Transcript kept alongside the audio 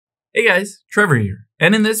Hey guys, Trevor here.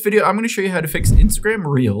 And in this video, I'm going to show you how to fix Instagram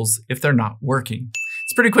Reels if they're not working.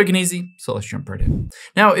 It's pretty quick and easy, so let's jump right in.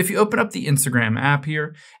 Now, if you open up the Instagram app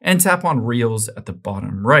here and tap on Reels at the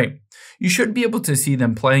bottom right, you should be able to see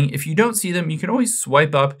them playing. If you don't see them, you can always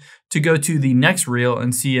swipe up to go to the next reel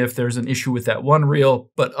and see if there's an issue with that one reel,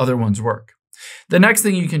 but other ones work. The next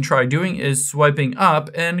thing you can try doing is swiping up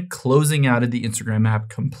and closing out of the Instagram app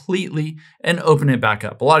completely and open it back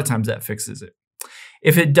up. A lot of times that fixes it.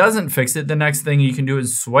 If it doesn't fix it, the next thing you can do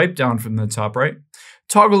is swipe down from the top right,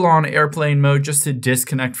 toggle on airplane mode just to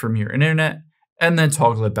disconnect from your internet, and then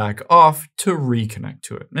toggle it back off to reconnect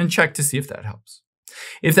to it, and check to see if that helps.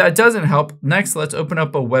 If that doesn't help, next let's open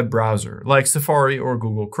up a web browser like Safari or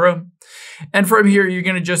Google Chrome. And from here, you're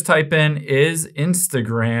gonna just type in, "Is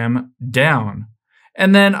Instagram down?"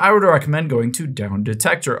 And then I would recommend going to Down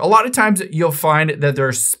Detector. A lot of times you'll find that there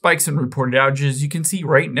are spikes in reported outages. You can see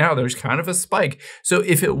right now there's kind of a spike. So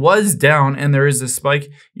if it was down and there is a spike,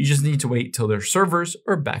 you just need to wait till their servers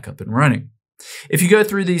are back up and running. If you go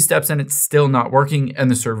through these steps and it's still not working and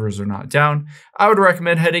the servers are not down, I would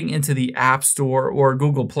recommend heading into the App Store or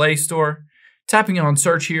Google Play Store, tapping on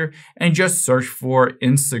search here, and just search for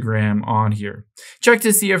Instagram on here. Check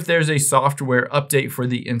to see if there's a software update for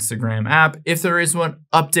the Instagram app. If there is one,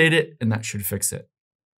 update it, and that should fix it.